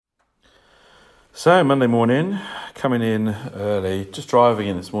So, Monday morning, coming in early, just driving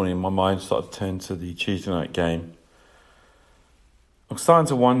in this morning, my mind started to turn to the Tuesday night game. I'm starting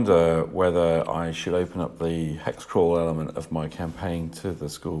to wonder whether I should open up the hex crawl element of my campaign to the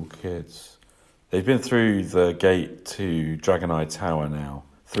school kids. They've been through the gate to Dragon Eye Tower now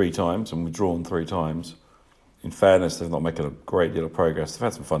 3 times, and we've drawn 3 times. In fairness, they've not made a great deal of progress. They've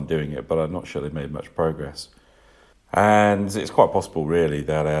had some fun doing it, but I'm not sure they've made much progress. And it's quite possible, really,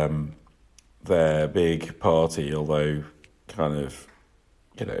 that their big party, although kind of,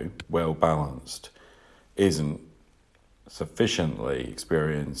 well balanced, isn't sufficiently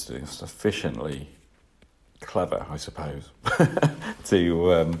experienced and sufficiently clever, I suppose,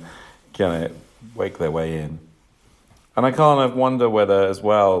 to kind of wake their way in. And I kind of wonder whether, as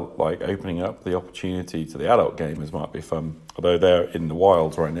well, like opening up the opportunity to the adult gamers might be fun. Although they're in the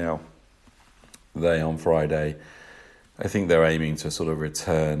wilds right now, on Friday, I think they're aiming to sort of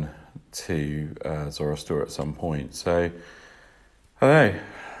return to Zoroaster at some point. So, I don't know.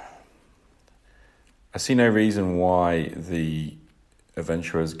 I see no reason why the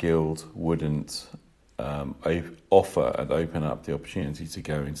Adventurers Guild wouldn't offer and open up the opportunity to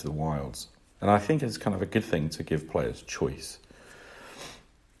go into the wilds. And I think it's kind of a good thing to give players choice.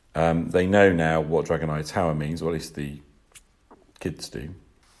 They know now what Dragon Eye Tower means, or at least the kids do.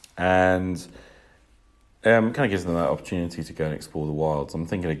 And kind of gives them that opportunity to go and explore the wilds. I'm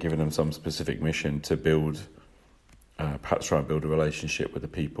thinking of giving them some specific mission to build, perhaps try and build a relationship with the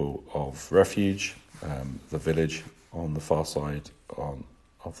people of Refuge, the village on the far side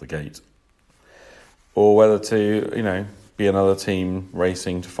of the gate. Or whether to, be another team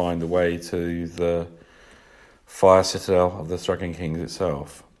racing to find the way to the fire citadel of the Dragon Kings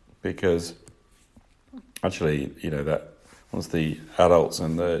itself. Because actually, that once the adults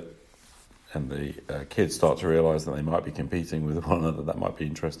and the kids start to realise that they might be competing with one another, that might be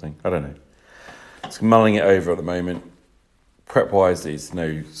interesting. I don't know. It's mulling it over at the moment. Prep-wise, it's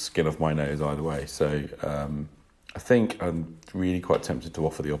no skin off my nose either way. So I think I'm really quite tempted to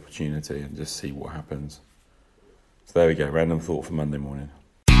offer the opportunity and just see what happens. So there we go, random thought for Monday morning.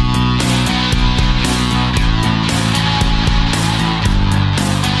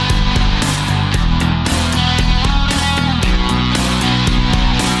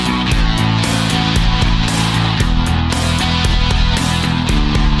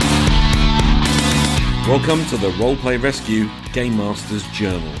 Welcome to the Roleplay Rescue Game Master's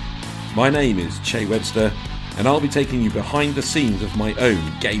Journal. My name is Che Webster, and I'll be taking you behind the scenes of my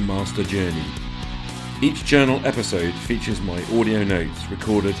own Game Master journey. Each journal episode features my audio notes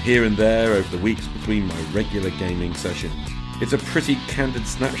recorded here and there over the weeks between my regular gaming sessions. It's a pretty candid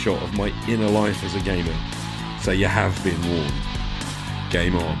snapshot of my inner life as a gamer, so you have been warned.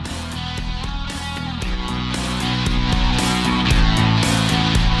 Game on.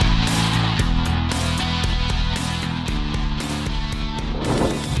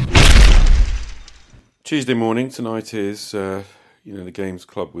 Tuesday morning, tonight is, the games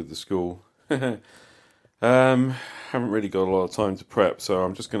club with the school. Haven't really got a lot of time to prep, so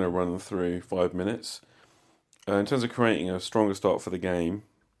I'm just going to run through 5 minutes. In terms of creating a stronger start for the game,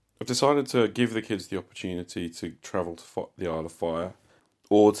 I've decided to give the kids the opportunity to travel to the Isle of Fire,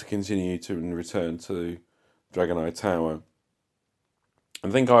 or to continue to return to Dragon Eye Tower. I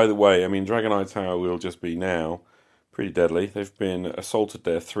think either way, Dragon Eye Tower will just be now pretty deadly. They've been assaulted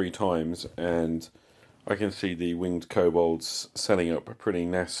there 3 times, and I can see the winged kobolds setting up a pretty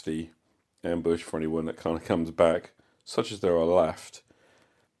nasty ambush for anyone that kind of comes back, such as there are left.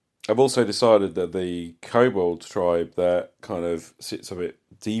 I've also decided that the kobold tribe that kind of sits a bit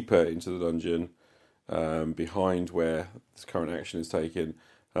deeper into the dungeon, behind where this current action is taken,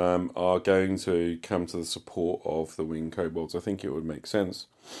 are going to come to the support of the winged kobolds. I think it would make sense,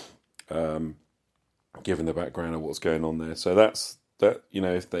 given the background of what's going on there. So that's that.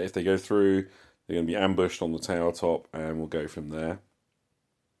 If they go through, they're going to be ambushed on the tower top, and we'll go from there.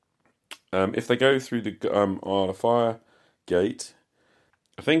 If they go through the Isle of Fire gate,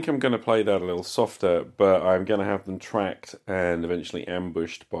 I think I'm going to play that a little softer, but I'm going to have them tracked and eventually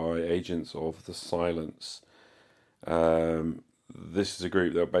ambushed by agents of the Silence. This is a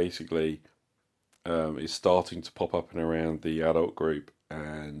group that basically is starting to pop up and around the adult group,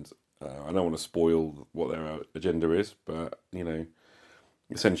 and I don't want to spoil what their agenda is, but,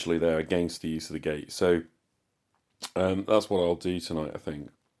 essentially they're against the use of the gate. So that's what I'll do tonight, I think.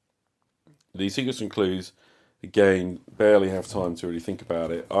 The secrets and clues, again, barely have time to really think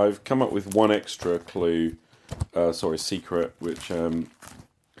about it. I've come up with one extra clue, secret, which I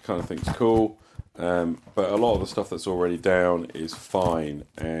kind of think is cool. But a lot of the stuff that's already down is fine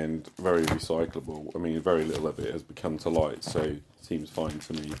and very recyclable. Very little of it has become to light, so it seems fine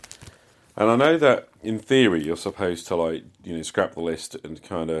to me. And I know that in theory you're supposed to like scrap the list and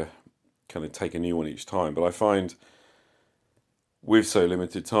kind of take a new one each time. But I find with so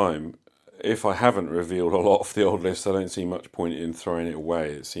limited time, if I haven't revealed a lot of the old list, I don't see much point in throwing it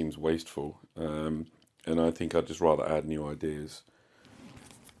away. It seems wasteful, and I think I'd just rather add new ideas.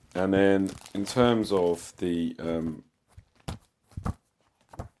 And then in terms of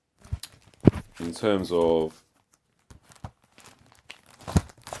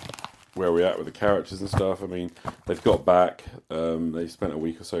where we're at with the characters and stuff, I mean, they've got back. They spent a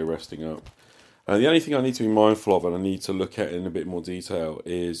week or so resting up. And the only thing I need to be mindful of, and I need to look at in a bit more detail,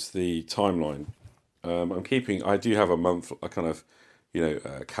 is the timeline. I do have a month, a kind of,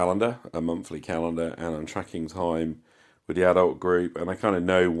 calendar, a monthly calendar, and I'm tracking time with the adult group, and I kind of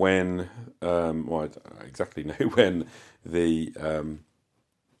know when, I exactly know when the,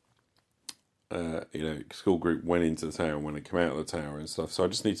 school group went into the tower, when they come out of the tower and stuff. So I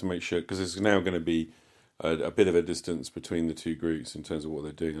just need to make sure, because there's now going to be a bit of a distance between the two groups in terms of what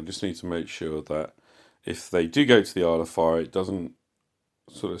they're doing. I just need to make sure that if they do go to the Isle of Fire, it doesn't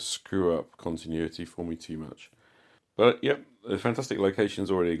sort of screw up continuity for me too much. But yep, the fantastic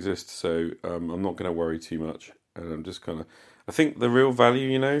locations already exist, so I'm not going to worry too much. And I'm just I think the real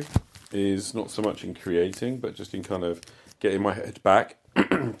value, is not so much in creating, but just in kind of getting my head back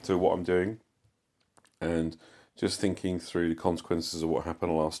to what I'm doing and just thinking through the consequences of what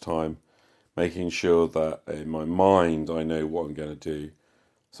happened last time, making sure that in my mind I know what I'm going to do.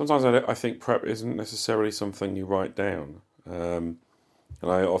 Sometimes I think prep isn't necessarily something you write down. And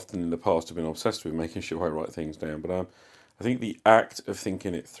I often in the past have been obsessed with making sure I write things down. But I think the act of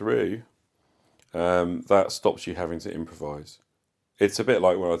thinking it through, that stops you having to improvise. It's a bit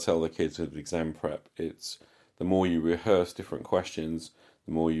like when I tell the kids with exam prep. It's the more you rehearse different questions,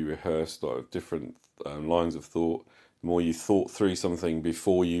 the more you rehearse different lines of thought, the more you thought through something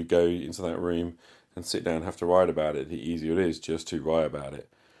before you go into that room and sit down and have to write about it, the easier it is just to write about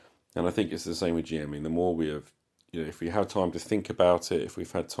it. And I think it's the same with GMing. The more we have, if we have time to think about it, if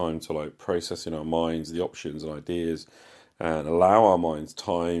we've had time to process in our minds the options and ideas and allow our minds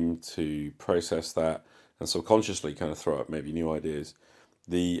time to process that and subconsciously kind of throw up maybe new ideas,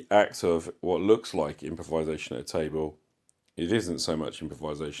 the act of what looks like improvisation at a table, it isn't so much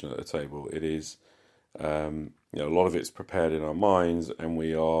improvisation at a table. It is, a lot of it's prepared in our minds and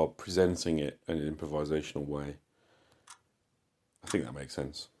we are presenting it in an improvisational way. I think that makes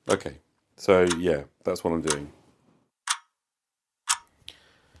sense. Okay, so yeah, that's what I'm doing.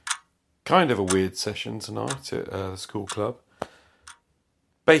 Kind of a weird session tonight at the school club.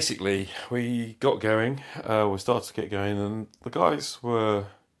 Basically, we got going, we started to get going, and the guys were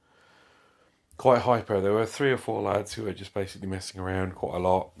quite hyper. There were 3 or 4 lads who were just basically messing around quite a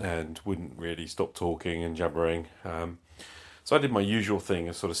lot and wouldn't really stop talking and jabbering. So I did my usual thing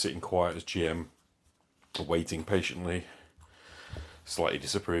of sort of sitting quiet as GM, waiting patiently. Slightly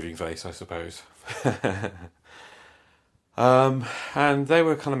disapproving face, I suppose. And they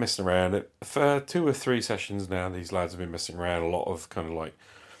were kind of messing around. For 2 or 3 sessions now, these lads have been messing around a lot of kind of like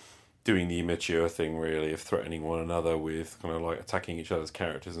doing the immature thing, really, of threatening one another with kind of like attacking each other's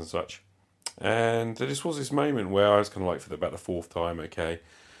characters and such. And there just was this moment where I was kind of like, for about the 4th time, okay,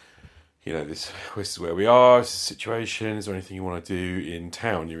 this is where we are, this is the situation, is there anything you want to do in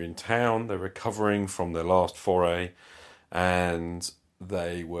town? You're in town, they're recovering from their last foray, and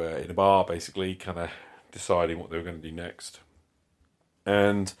they were in a bar, basically, kind of deciding what they were going to do next.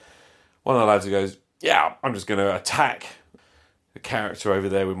 And one of the lads goes, yeah, I'm just going to attack the character over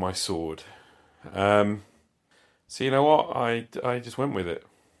there with my sword. So you know what? I just went with it.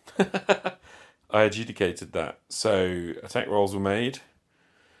 I adjudicated that. So attack rolls were made.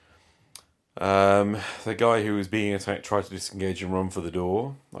 The guy who was being attacked tried to disengage and run for the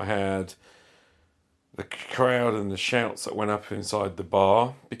door. I had the crowd and the shouts that went up inside the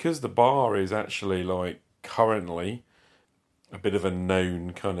bar. Because the bar is actually currently a bit of a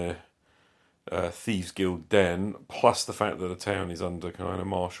known kind of thieves guild den, plus the fact that the town is under kind of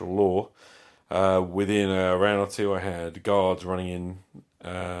martial law. Within a round or 2 I had guards running in,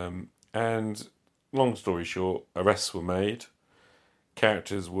 and long story short, arrests were made,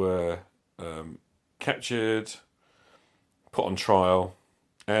 characters were captured, put on trial,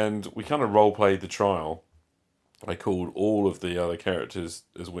 and we kind of role-played the trial. I called all of the other characters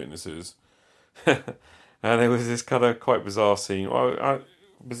as witnesses. And it was this kind of quite bizarre scene.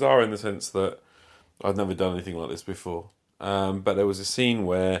 Bizarre in the sense that I'd never done anything like this before. But there was a scene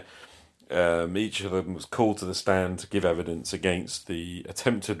where each of them was called to the stand to give evidence against the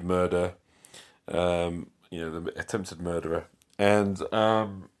attempted murder, the attempted murderer. And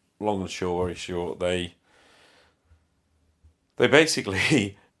long and short, very short, they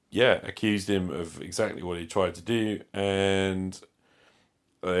basically accused him of exactly what he tried to do, and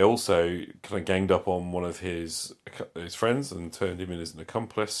they also kind of ganged up on one of his friends and turned him in as an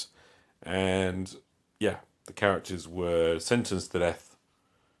accomplice. And the characters were sentenced to death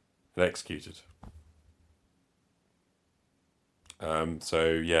and executed.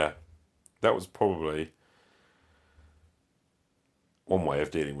 That was probably one way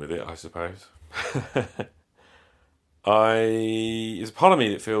of dealing with it, I suppose. There's a part of me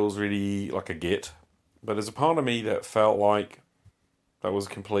that feels really like a git, but there's a part of me that felt like that was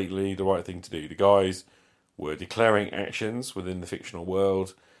completely the right thing to do. The guys were declaring actions within the fictional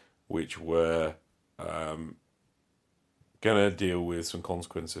world which were going to deal with some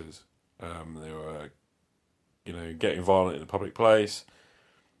consequences. They were, getting violent in a public place.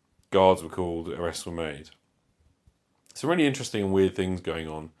 Guards were called, arrests were made. Some really interesting and weird things going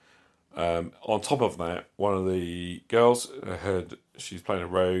on. On top of that, one of the girls she's playing a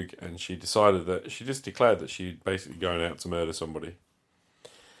rogue, and she declared that she'd basically going out to murder somebody.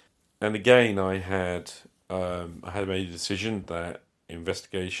 And again, I had made a decision that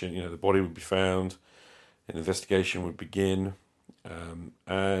investigation, the body would be found, an investigation would begin,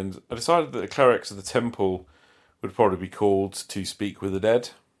 and I decided that the clerics of the temple would probably be called to speak with the dead.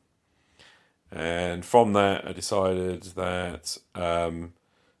 And from that, I decided that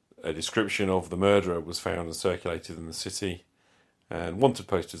a description of the murderer was found and circulated in the city, and wanted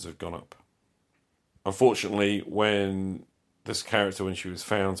posters have gone up. Unfortunately, when she was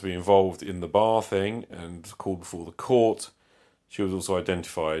found to be involved in the bar thing and called before the court, she was also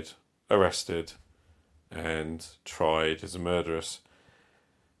identified, arrested, and tried as a murderess.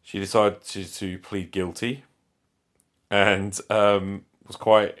 She decided to plead guilty, and was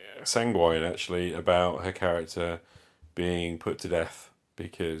quite sanguine actually about her character being put to death,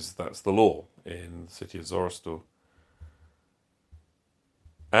 because that's the law in the city of Zorostal.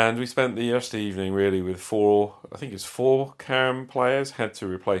 And we spent the rest of the evening really with four Karam players had to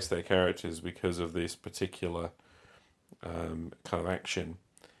replace their characters because of this particular kind of action.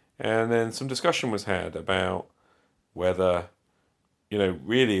 And then some discussion was had about whether,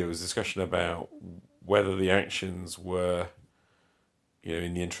 really it was discussion about whether the actions were,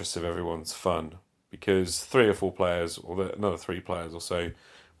 in the interests of everyone's fun. Because 3 or 4 players, or another 3 players or so,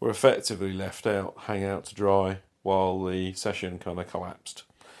 were effectively left out, hang out to dry, while the session kind of collapsed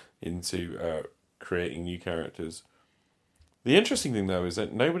into creating new characters. The interesting thing, though, is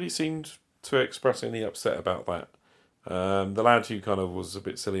that nobody seemed to express any upset about that. The lad who kind of was a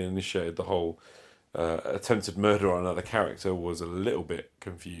bit silly and initiated the whole attempted murder on another character was a little bit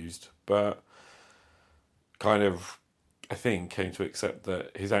confused, but kind of, I think, came to accept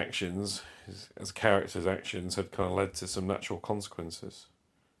that his actions, as a character's actions, had kind of led to some natural consequences.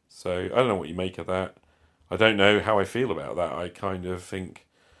 So I don't know what you make of that. I don't know how I feel about that. I think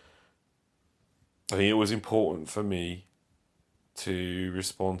it was important for me to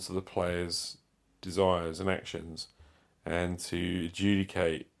respond to the players' desires and actions, and to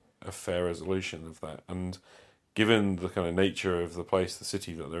adjudicate a fair resolution of that. And given the kind of nature of the place, the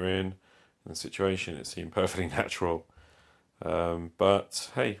city that they're in, and the situation, it seemed perfectly natural.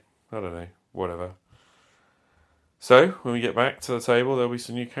 But hey, I don't know, whatever. So when we get back to the table, there'll be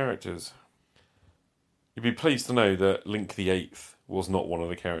some new characters. You'd be pleased to know that Link the Eighth was not one of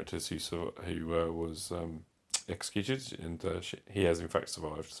the characters who was executed, and he has in fact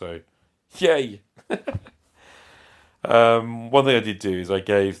survived. So, yay! One thing I did do is I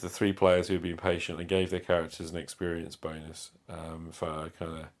gave the 3 players who had been patient, I gave their characters an experience bonus for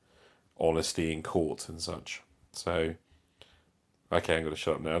kind of honesty in court and such. So, okay, I'm going to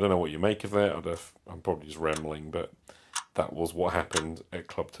shut up now. I don't know what you make of that. I'm probably just rambling, but that was what happened at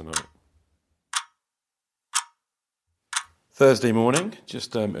club tonight. Thursday morning,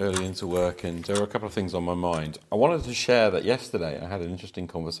 just early into work, and there were a couple of things on my mind. I wanted to share that yesterday I had an interesting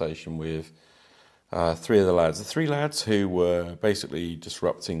conversation with 3 of the lads. The 3 lads who were basically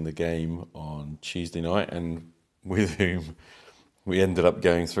disrupting the game on Tuesday night, and with whom we ended up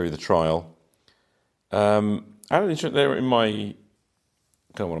going through the trial. I had an interest. They were in my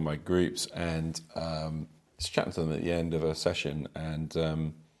kind of one of my groups, and just chatting to them at the end of a session, and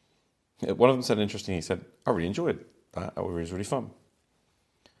one of them said interesting. He said, "I really enjoyed that. It was really fun."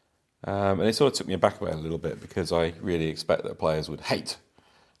 And it sort of took me aback about it a little bit, because I really expect that players would hate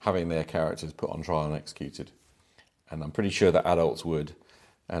having their characters put on trial and executed. And I'm pretty sure that adults would.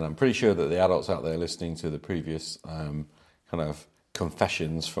 And I'm pretty sure that the adults out there listening to the previous kind of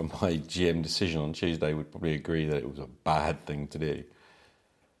confessions from my GM decision on Tuesday would probably agree that it was a bad thing to do.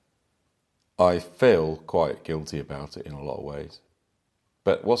 I feel quite guilty about it in a lot of ways.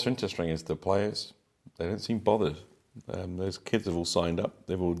 But what's interesting is the players, they don't seem bothered. Those kids have all signed up.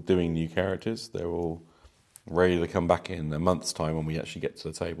 They're all doing new characters. They're all ready to come back in a month's time when we actually get to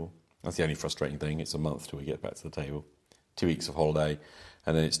the table. That's the only frustrating thing. It's a month till we get back to the table. 2 weeks of holiday,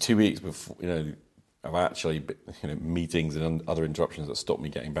 and then it's 2 weeks before, of actually, meetings and other interruptions that stop me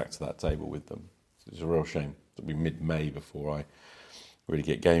getting back to that table with them. It's a real shame. It'll be mid-May before I really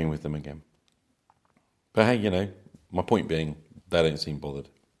get gaming with them again. But hey, my point being, they don't seem bothered.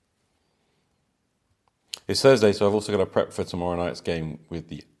 It's Thursday, so I've also got to prep for tomorrow night's game with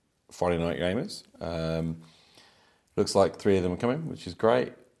the Friday night gamers. Looks like 3 of them are coming, which is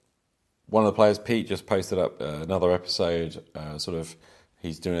great. One of the players, Pete, just posted up another episode.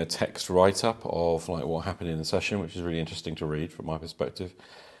 He's doing a text write-up of like what happened in the session, which is really interesting to read from my perspective.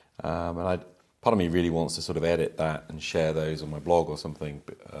 Part of me really wants to sort of edit that and share those on my blog or something.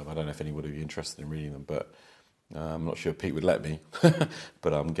 But, I don't know if anyone would be interested in reading them, but I'm not sure Pete would let me.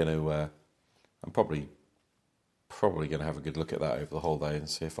 But I'm probably going to have a good look at that over the whole day and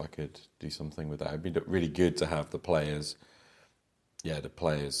see if I could do something with that. It'd be really good to have the players'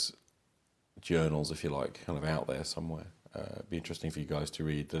 journals, if you like, kind of out there somewhere. It'd be interesting for you guys to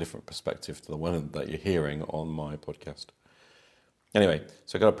read the different perspective to the one that you're hearing on my podcast. Anyway,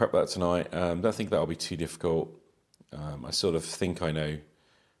 so I've got to prep that tonight. Don't think that'll be too difficult. I sort of think I know,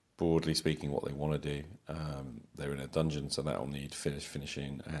 broadly speaking, what they want to do. They're in a dungeon, so that'll need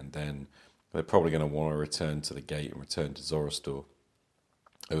finishing, and then they're probably going to want to return to the gate and return to Zorastor.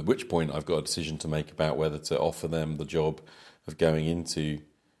 At which point I've got a decision to make about whether to offer them the job of going into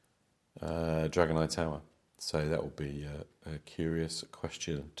Dragoneye Tower. So that will be a curious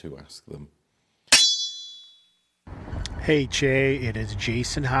question to ask them. Hey, Che, it is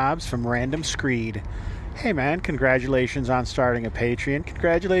Jason Hobbs from Random Screed. Hey, man, congratulations on starting a Patreon.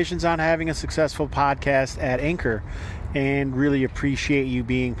 Congratulations on having a successful podcast at Anchor. And really appreciate you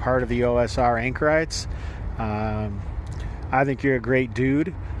being part of the OSR Anchorites. I think you're a great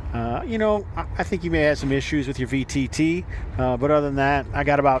dude. I think you may have some issues with your VTT, but other than that, I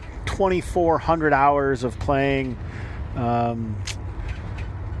got about 2,400 hours of playing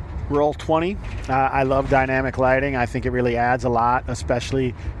Roll20. I love dynamic lighting. I think it really adds a lot,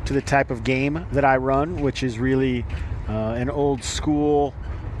 especially to the type of game that I run, which is really an old school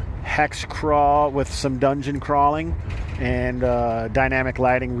hex crawl with some dungeon crawling, and dynamic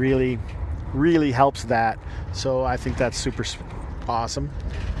lighting really helps that. So I think that's super awesome.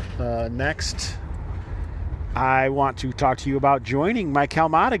 Next, I want to talk to you about joining my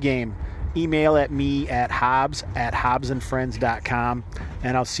Kalmata game. Email at me at hobbsandfriends.com,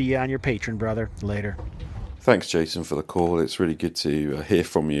 and I'll see you on your Patreon, brother. Later. Thanks, Jason, for the call. It's really good to hear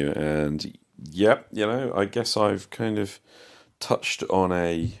from you. And, I guess I've kind of touched on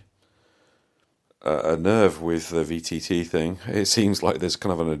a nerve with the VTT thing. It seems like there's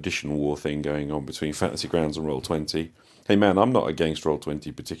kind of an additional war thing going on between Fantasy Grounds and Roll20. Hey man, I'm not against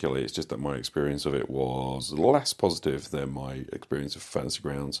Roll20 particularly, it's just that my experience of it was less positive than my experience of Fantasy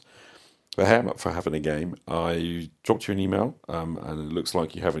Grounds. But hey, I'm up for having a game. I dropped you an email, and it looks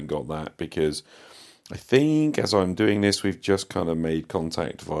like you haven't got that, because I think as I'm doing this, we've just kind of made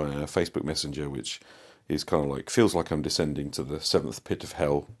contact via Facebook Messenger, which is kind of like, feels like I'm descending to the 7th pit of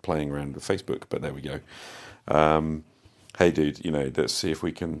hell playing around with Facebook, but there we go. Hey dude, let's see if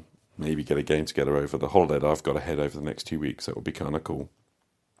we can maybe get a game together over the holiday that I've got ahead over the next 2 weeks. That would be kind of cool.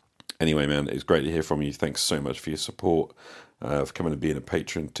 Anyway, man, it's great to hear from you. Thanks so much for your support, for coming and being a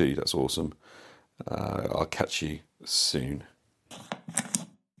patron too. That's awesome. I'll catch you soon.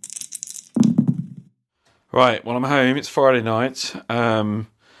 Right, well, I'm home. It's Friday night, and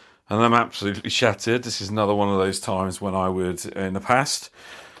I'm absolutely shattered. This is another one of those times when I would, in the past,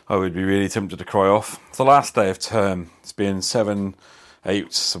 I would be really tempted to cry off. It's the last day of term. It's been 7-8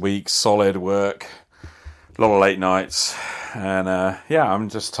 weeks, solid work, a lot of late nights, and I'm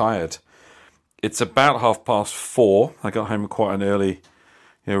just tired. It's about 4:30. I got home quite an early,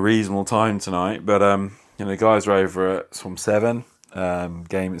 reasonable time tonight, but the guys are over at from 7.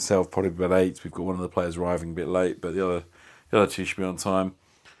 Game itself probably about 8. We've got one of the players arriving a bit late, but the other two should be on time.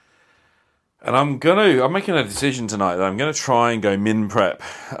 And I'm making a decision tonight that I'm going to try and go min prep.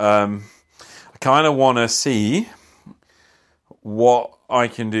 I kind of want to see what I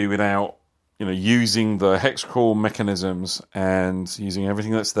can do without, using the hex crawl mechanisms and using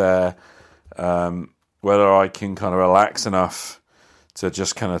everything that's there. Whether I can kind of relax enough to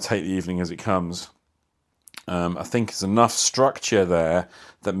just kind of take the evening as it comes. I think there's enough structure there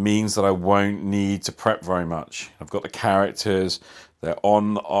that means that I won't need to prep very much. I've got the characters, they're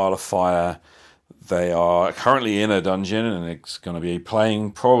on the Isle of Fire, they are currently in a dungeon, and it's going to be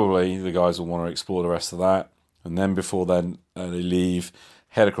playing, probably the guys will want to explore the rest of that, and then before then they leave,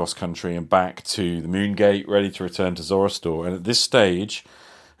 head across country and back to the Moongate, ready to return to Zorastor. And at this stage,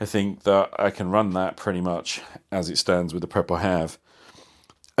 I think that I can run that pretty much as it stands with the prep I have.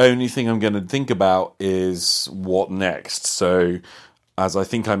 Only thing I'm going to think about is what next. So, as I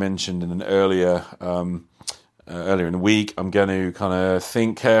think I mentioned in an earlier in the week, I'm going to kind of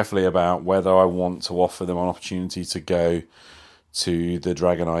think carefully about whether I want to offer them an opportunity to go to the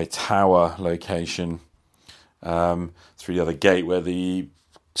Dragon Eye Tower location through the other gate, where the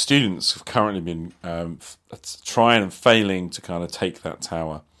students have currently been trying and failing to kind of take that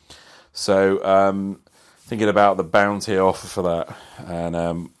tower. So thinking about the bounty offer for that, and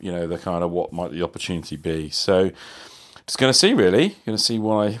the kind of what might the opportunity be. So just going to see, really, going to see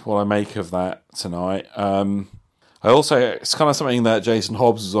what I make of that tonight. I also, it's kind of something that Jason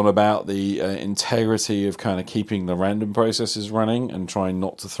Hobbs was on about, the integrity of kind of keeping the random processes running and trying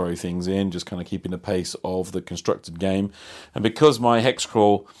not to throw things in, just kind of keeping the pace of the constructed game. And because my hex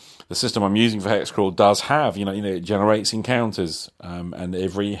crawl, the system I'm using for hex crawl, does have, it generates encounters, and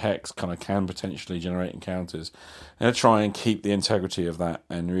every hex kind of can potentially generate encounters. I'm going to try and keep the integrity of that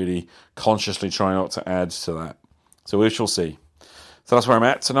and really consciously try not to add to that. So we shall see. So that's where I'm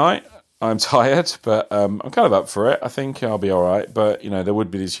at tonight. I'm tired, but I'm kind of up for it. I think I'll be all right. But there would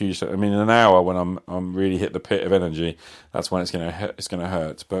be these huge. I mean, in an hour when I'm really hit the pit of energy, that's when it's going to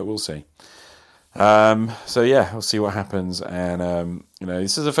hurt. But we'll see. So yeah, we'll see what happens. And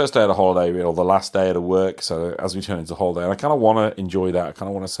this is the first day of the holiday, or the last day of the work. So as we turn into holiday, and I kind of want to enjoy that. I kind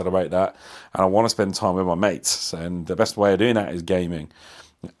of want to celebrate that, and I want to spend time with my mates. And the best way of doing that is gaming.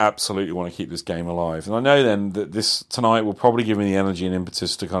 Absolutely want to keep this game alive. And I know then that this tonight will probably give me the energy and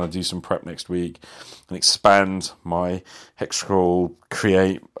impetus to kind of do some prep next week and expand my hex scroll,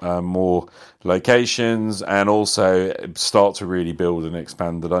 create more locations, and also start to really build and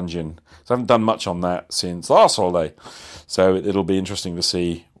expand the dungeon. So I haven't done much on that since last holiday. So it'll be interesting to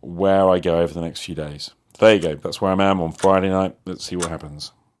see where I go over the next few days. There you go. That's where I am on Friday night. Let's see what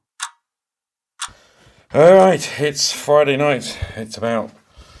happens. All right. It's Friday night. It's about...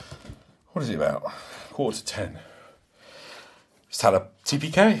 What is it about? 9:45. Just had a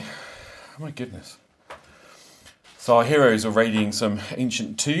TPK. Oh my goodness. So our heroes are raiding some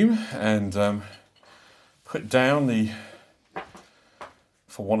ancient tomb and put down the,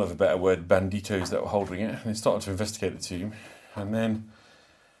 for want of a better word, banditos that were holding it. And they started to investigate the tomb. And then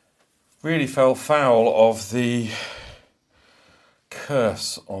really fell foul of the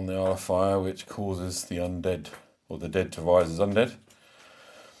curse on the Isle of Fire, which causes the undead, or the dead to rise as undead.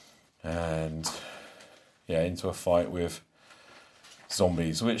 And into a fight with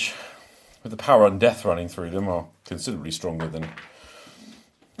zombies, which, with the power and death running through them, are considerably stronger than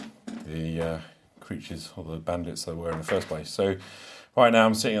the creatures or the bandits that were in the first place. So right now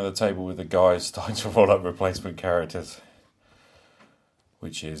I'm sitting at the table with the guys starting to roll up replacement characters,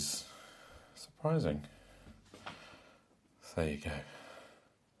 which is surprising. So there you go.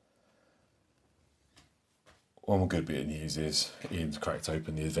 One good bit of news is Ian's cracked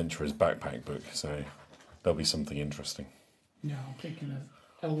open the Adventurer's Backpack book, so there'll be something interesting. No, I'm thinking of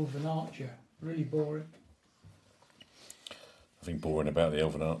Elven Archer. Really boring. Nothing boring about the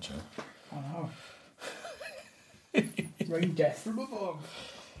Elven Archer. I know. Rain death from above.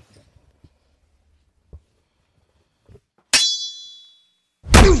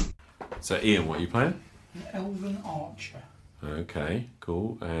 So Ian, what are you playing? An Elven Archer. Okay,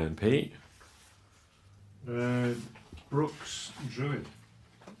 cool. And Pete? Brooks Druid.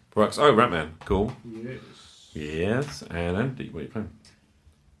 Brooks, Ratman, cool. Yes. Yes, and Andy, what are you playing?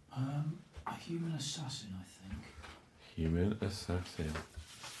 A human assassin, I think. Human assassin.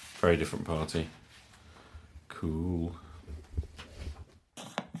 Very different party. Cool.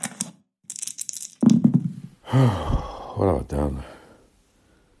 What have I done?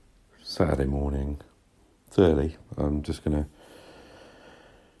 Saturday morning. It's early. I'm just going to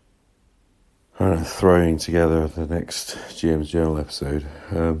throwing together the next GM's Journal episode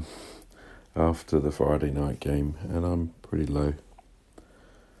after the Friday night game, and I'm pretty low.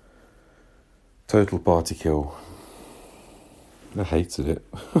 Total party kill. I hated it.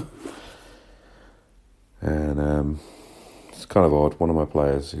 And it's kind of odd. One of my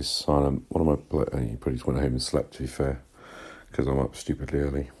players is silent. He probably just went home and slept, to be fair, because I'm up stupidly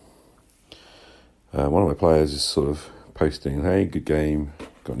early. One of my players is sort of posting, "Hey, good game.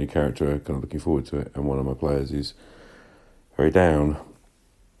 Got a new character, kind of looking forward to it." And one of my players is very down.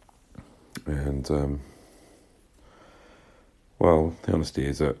 And, the honesty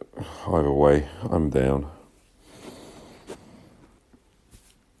is that either way, I'm down.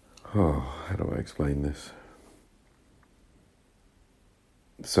 Oh, how do I explain this?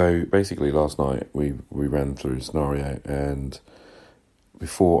 So basically last night we ran through a scenario, and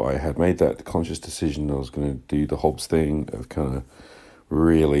before I had made that conscious decision, I was going to do the Hobbes thing of kind of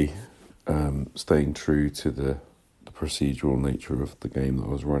really staying true to the procedural nature of the game that I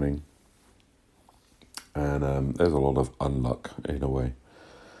was running. And there's a lot of unluck in a way.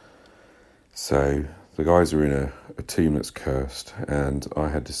 So the guys are in a team that's cursed, and I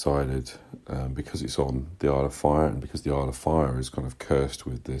had decided, because it's on the Isle of Fire, and because the Isle of Fire is kind of cursed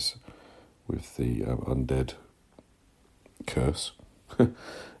with the undead curse,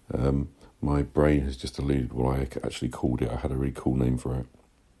 my brain has just eluded what I actually called it. I had a really cool name for it.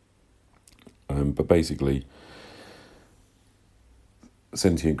 But basically,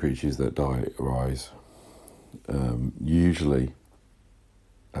 sentient creatures that die arise, usually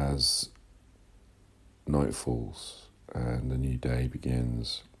as night falls and a new day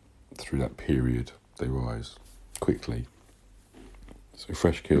begins. Through that period, they rise quickly. So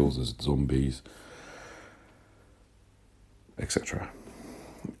fresh kills as zombies, etc.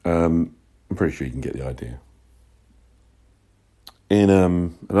 I'm pretty sure you can get the idea. In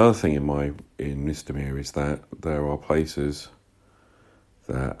another thing in Misdemeanor is that there are places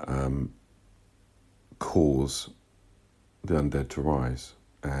that cause the undead to rise.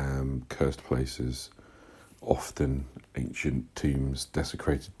 Cursed places, often ancient tombs,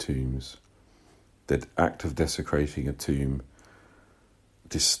 desecrated tombs. The act of desecrating a tomb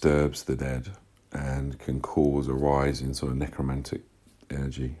disturbs the dead and can cause a rise in sort of necromantic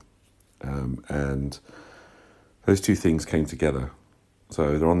energy. And those two things came together.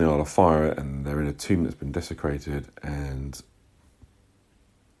 So they're on the Isle of Fire and they're in a tomb that's been desecrated, and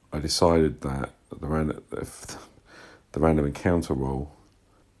I decided that the random encounter roll,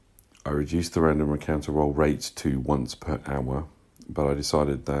 I reduced the random encounter roll rate to once per hour, but I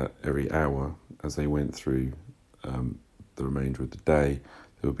decided that every hour, as they went through the remainder of the day,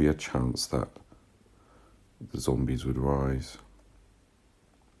 there would be a chance that the zombies would rise.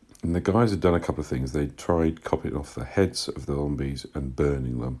 And the guys had done a couple of things. They tried copying off the heads of the zombies and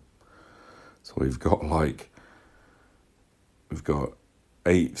burning them. So we've got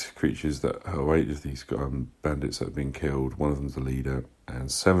 8 creatures or 8 of these bandits that have been killed. One of them's the leader,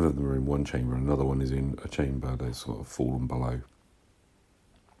 and 7 of them are in one chamber. Another one is in a chamber. They've sort of fallen below.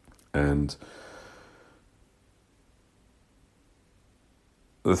 And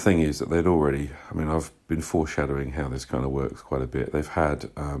the thing is that they'd already, I've been foreshadowing how this kind of works quite a bit. They've had,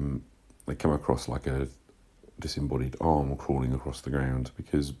 they come across like a disembodied arm crawling across the ground,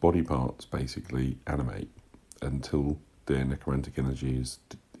 because body parts basically animate until their necromantic energy is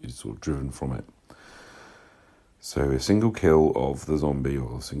sort of driven from it. So a single kill of the zombie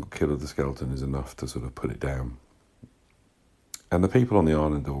or a single kill of the skeleton is enough to sort of put it down. And the people on the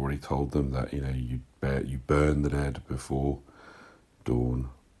island already told them that, you burn the dead before dawn,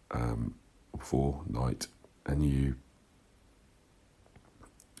 before night, and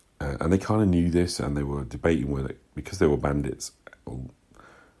and they kind of knew this, and they were debating whether, because there were bandits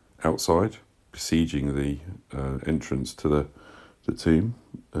outside besieging the entrance to the tomb.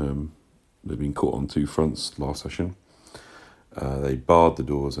 They'd been caught on 2 fronts last session. They barred the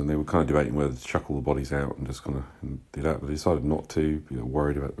doors, and they were kind of debating whether to chuck all the bodies out and just kind of do that. But they decided not to. They were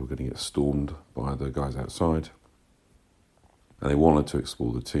worried about they were going to get stormed by the guys outside. And they wanted to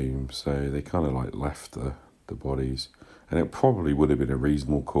explore the tomb, so they kind of left the bodies. And it probably would have been a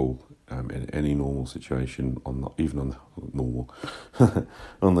reasonable call in any normal situation, on the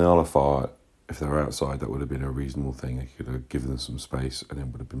Isle of Fire. If they were outside, that would have been a reasonable thing. They could have given them some space, and it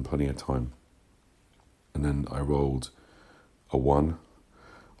would have been plenty of time. And then I rolled a 1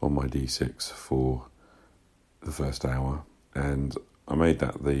 on my D6 for the first hour, and I made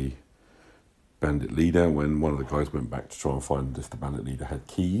that the bandit leader. When one of the guys went back to try and find if the bandit leader had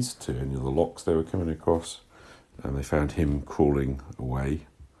keys to any of the locks they were coming across, and they found him crawling away.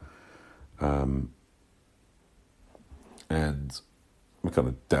 And we kind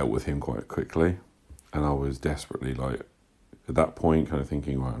of dealt with him quite quickly, and I was desperately at that point kind of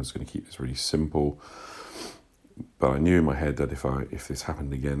thinking, right, I'm just going to keep this really simple. But I knew in my head that if this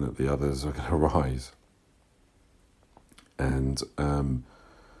happened again, that the others are going to rise. And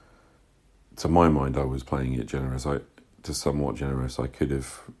to my mind, I was playing it generous. Somewhat generous. I could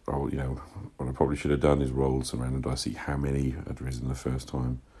have, what I probably should have done is rolled some random dice, see how many had risen the first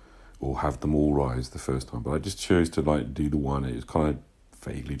time, or have them all rise the first time. But I just chose to do the one. It was kind of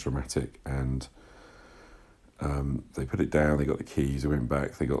vaguely dramatic, and they put it down. They got the keys. They went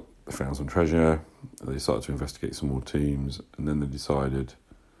back. They found some treasure. They started to investigate some more tombs, and then they decided to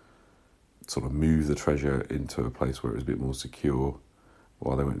sort of move the treasure into a place where it was a bit more secure,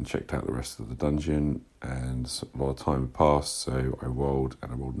 while they went and checked out the rest of the dungeon. And a lot of time had passed, so I rolled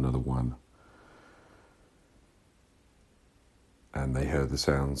another 1. and they heard the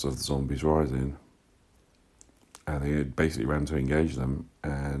sounds of the zombies rising, and they basically ran to engage them,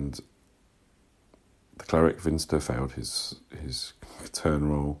 and the cleric Vinster failed his turn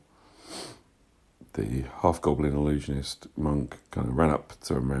roll. The half-goblin illusionist monk kind of ran up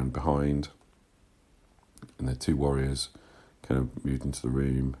to him around behind, and the two warriors kind of moved into the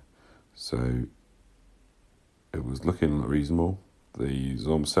room. So it was looking reasonable. The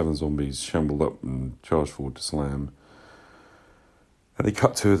 7 zombies shambled up and charged forward to slam. And they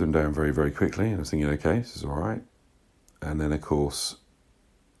cut 2 of them down very, very quickly. And I was thinking, okay, this is all right. And then, of course,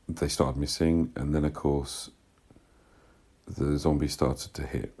 they started missing. And then, of course, the zombies started to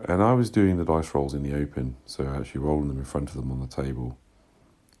hit. And I was doing the dice rolls in the open, so actually rolling them in front of them on the table.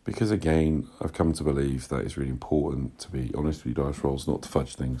 Because, again, I've come to believe that it's really important to be honest with your dice rolls, not to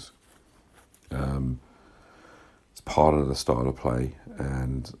fudge things. It's part of the style of play,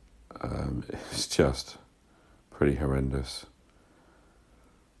 and it's just pretty horrendous.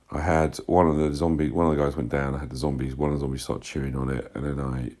 I had one of the guys went down, I had the zombies, one of the zombies started chewing on it, and then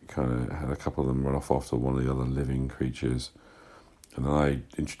I kind of had a couple of them run off after one of the other living creatures. And then I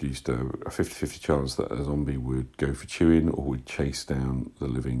introduced a 50-50 chance that a zombie would go for chewing or would chase down the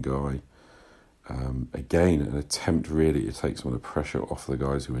living guy. Again, an attempt really to take some of the pressure off the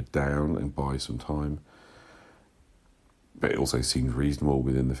guys who are down and buy some time. But it also seemed reasonable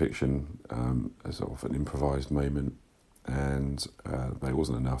within the fiction as sort of an improvised moment. And it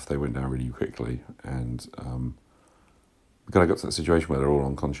wasn't enough. They went down really quickly. And we kind of got to that situation where they're all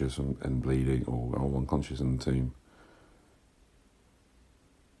unconscious and bleeding, or all unconscious in the tomb.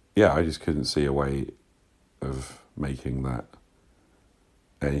 Yeah, I just couldn't see a way of making that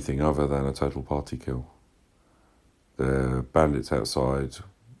anything other than a total party kill. The bandits outside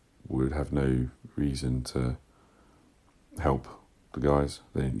would have no reason to help the guys.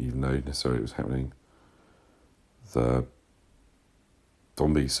 They didn't even know necessarily it was happening. The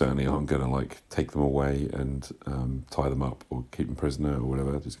zombies certainly aren't going to take them away and tie them up or keep them prisoner or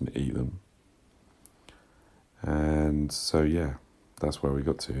whatever. They're just going to eat them. And so yeah, that's where we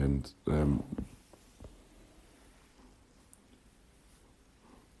got to. And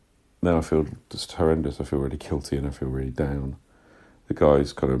now I feel just horrendous. I feel really guilty and I feel really down. The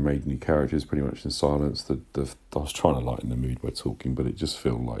guys kind of made new characters pretty much in silence. I was trying to lighten the mood by talking, but it just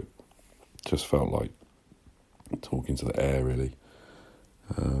felt like talking to the air, really.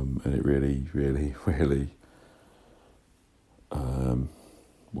 And it really, really, really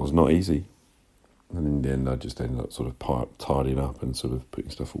was not easy. And in the end, I just ended up sort of tidying up and sort of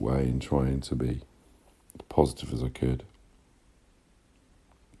putting stuff away and trying to be as positive as I could.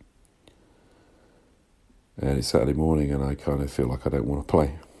 And it's Saturday morning and I kind of feel like I don't want to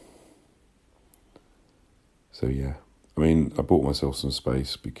play. So yeah, I mean, I bought myself some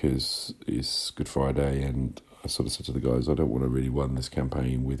space because it's Good Friday, and I sort of said to the guys, I don't want to really run this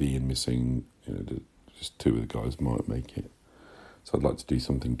campaign with Ian missing. Just 2 of the guys might make it. So I'd like to do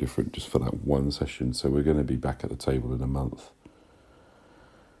something different just for that one session. So we're going to be back at the table in a month.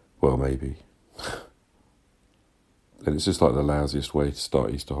 Well, maybe. And it's just like the lousiest way to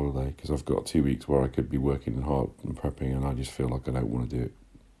start Easter holiday, because I've got 2 weeks where I could be working hard and prepping, and I just feel like I don't want to do it.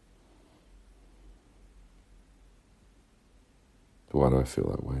 But why do I feel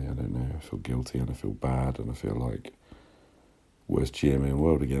that way? I don't know. I feel guilty and I feel bad and I feel like worst GM in the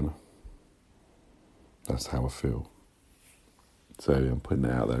world again. That's how I feel. So I'm putting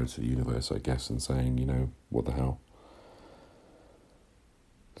it out there into the universe, I guess, and saying, what the hell?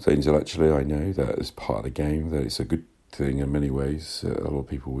 So intellectually, I know that it's part of the game, that it's a good thing in many ways. A lot of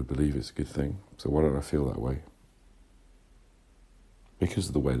people would believe it's a good thing. So why don't I feel that way? Because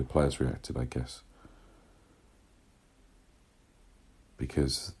of the way the players reacted, I guess.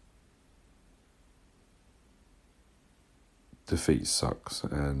 Because defeat sucks,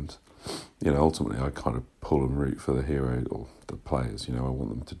 and ultimately I kind of pull and root for the hero or the players. I want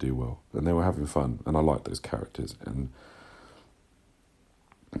them to do well, and they were having fun, and I like those characters, and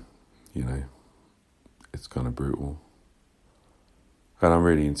it's kind of brutal. And I'm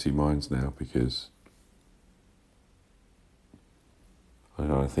really in 2 minds now, because I'm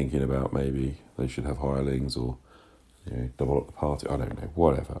kind of thinking about maybe they should have hirelings or double up the party. I don't know,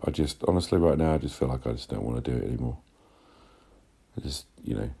 whatever. I just, honestly, right now, I just feel like I just don't want to do it anymore. I just,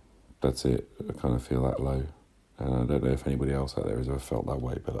 that's it. I kind of feel that low. And I don't know if anybody else out there has ever felt that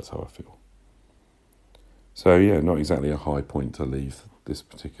way, but that's how I feel. So, yeah, not exactly a high point to leave this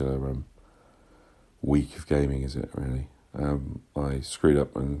particular week of gaming, is it, really? I screwed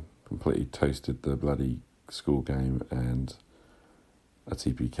up and completely toasted the bloody school game and a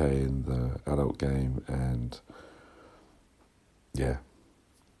TPK in the adult game, and yeah,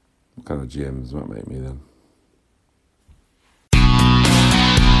 what kind of GM does that make me then?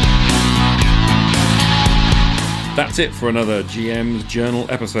 That's it for another GM's Journal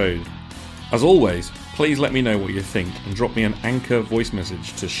episode. As always, please let me know what you think and drop me an Anchor voice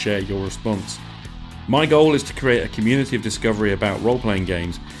message to share your response. My goal is to create a community of discovery about role-playing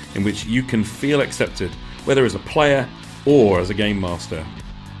games in which you can feel accepted, whether as a player or as a game master.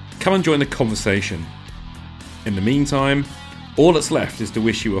 Come and join the conversation. In the meantime, all that's left is to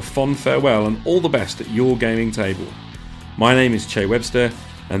wish you a fond farewell and all the best at your gaming table. My name is Che Webster,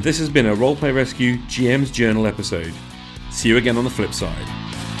 and this has been a Roleplay Rescue GM's Journal episode. See you again on the flip side.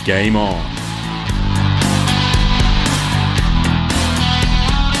 Game on!